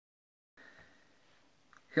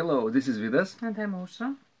Hello, this is Vidas. And I'm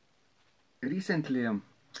Ausra. Recently,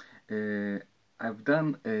 I've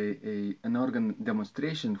done an organ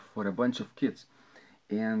demonstration for a bunch of kids,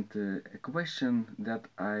 and a question that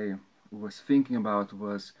I was thinking about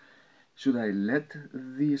was, should I let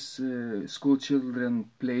these school children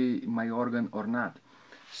play my organ or not?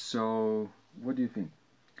 So, what do you think?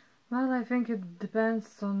 Well, I think it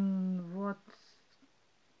depends on what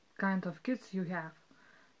kind of kids you have.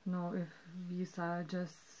 If these are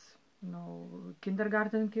just,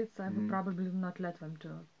 kindergarten kids, I would probably not let them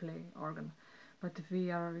to play organ. But if we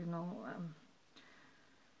are,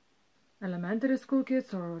 elementary school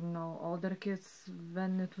kids or, older kids,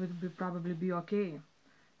 then it would probably be okay.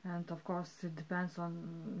 And of course, it depends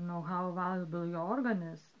on, how valuable your organ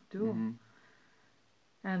is too.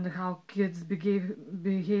 And how kids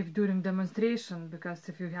behave during demonstration, because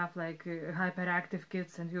if you have like hyperactive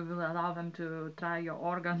kids and you will allow them to try your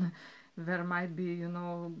organ, there might be,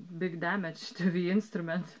 big damage to the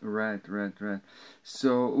instrument. Right.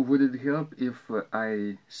 So would it help if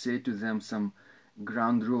I say to them some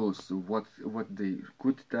ground rules, what they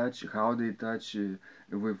could touch, how they touch,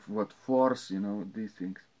 with what force, these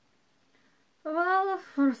things? Well,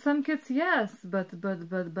 for some kids, yes, but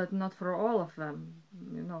not for all of them.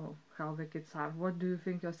 How the kids are. What do you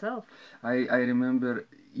think yourself? I remember,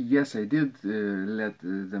 yes, I did let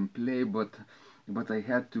them play, but I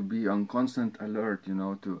had to be on constant alert,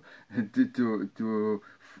 to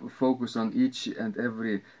focus on each and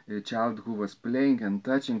every child who was playing and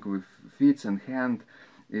touching with feet and hand,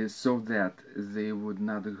 so that they would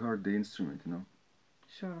not hurt the instrument,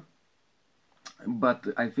 Sure. But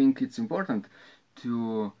I think it's important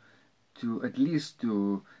to at least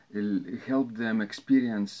to help them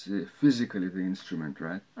experience physically the instrument,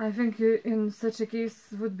 right? I think in such a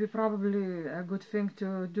case would be probably a good thing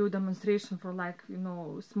to do demonstration for like,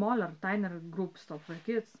 smaller, tinier groups of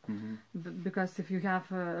kids. Because if you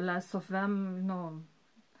have less of them,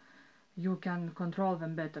 you can control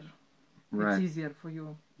them better. Right. It's easier for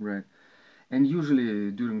you. Right. And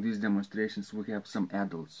usually during these demonstrations we have some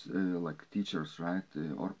adults, like teachers, right,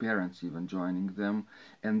 or parents even joining them,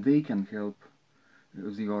 and they can help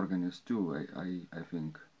the organist too, I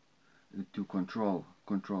think, to control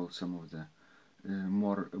some of the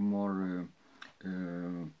more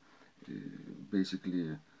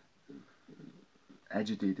basically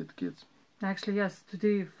agitated kids. Actually, yes.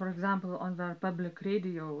 Today, for example, on the public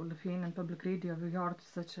radio, Lithuanian public radio, we heard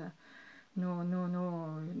such a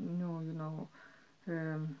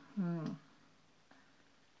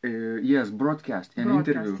yes, broadcast, an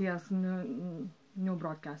interview. Yes, new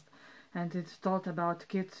broadcast. And it told about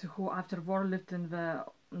kids who after war lived in the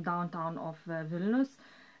downtown of Vilnius,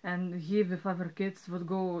 and he with other kids would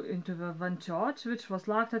go into the one church, which was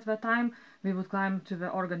locked at that time. We would climb to the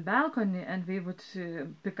organ balcony and we would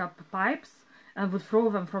pick up pipes and would throw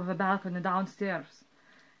them from the balcony downstairs.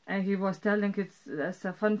 And he was telling it as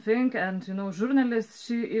a fun thing, and journalists,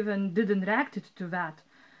 she even didn't react to that.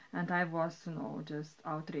 And I was, just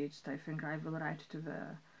outraged. I think I will write to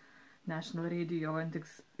the national radio and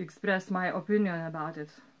express my opinion about it.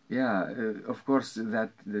 Yeah, of course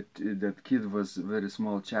that kid was a very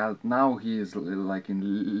small child. Now he is like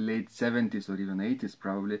in late 70s or even 80s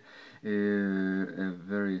probably, a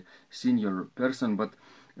very senior person, but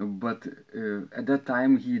at that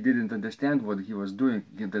time he didn't understand what he was doing,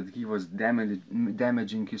 that he was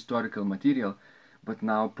damaging historical material, but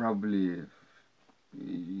now probably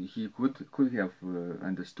he could have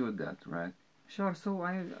understood that, right? Sure. So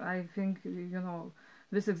I think,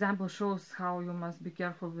 this example shows how you must be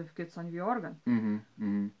careful with kids on the organ.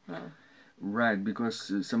 Right,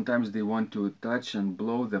 because sometimes they want to touch and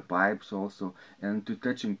blow the pipes also, and to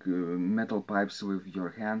touching metal pipes with your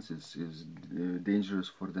hands is dangerous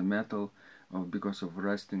for the metal, because of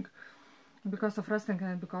rusting. Because of rusting,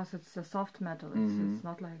 and because it's a soft metal, it's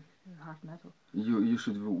not like hard metal. You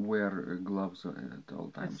should wear gloves at all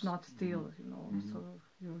times. It's not steel, so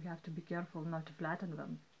you have to be careful not to flatten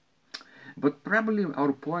them. But probably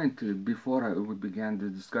our point before we began the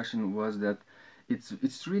discussion was that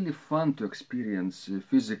it's really fun to experience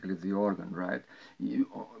physically the organ, right? You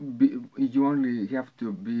only have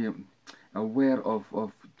to be aware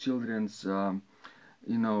of children's,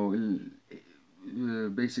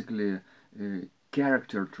 basically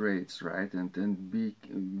character traits, right? And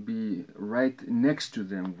be right next to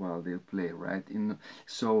them while they play, right?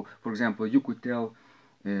 So, for example, you could tell.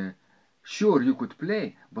 Sure, you could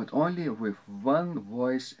play, but only with one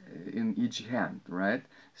voice in each hand, right?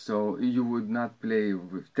 So you would not play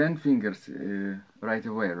with 10 fingers right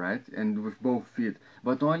away, right? And with both feet,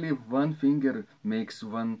 but only one finger makes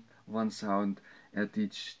one sound at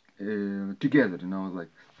each together, you know, like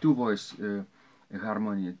two voice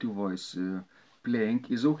harmony, two voice playing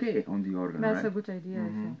is okay on the organ. That's right? a good idea,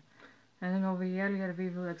 I think. And then over earlier we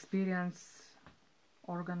will experience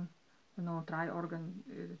organ, you know, try organ,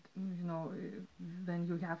 you know, when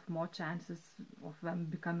you have more chances of them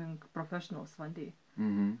becoming professionals one day.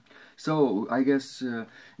 So I guess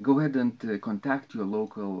go ahead and contact your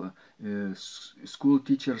local school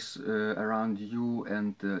teachers around you,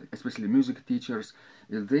 and especially music teachers.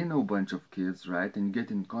 They know a bunch of kids, right? And get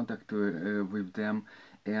in contact with them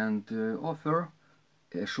and offer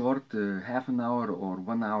a short half an hour or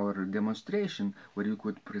 1 hour demonstration where you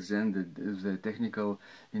could present the technical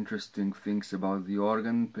interesting things about the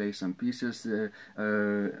organ, play some pieces,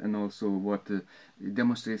 and also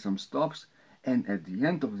demonstrate some stops. And at the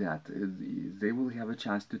end of that, they will have a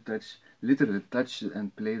chance to literally touch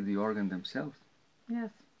and play the organ themselves.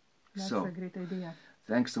 Yes, that's a great idea.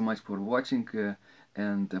 Thanks so much for watching,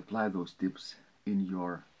 and apply those tips in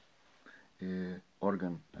your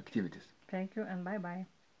organ activities. Thank you, and bye-bye.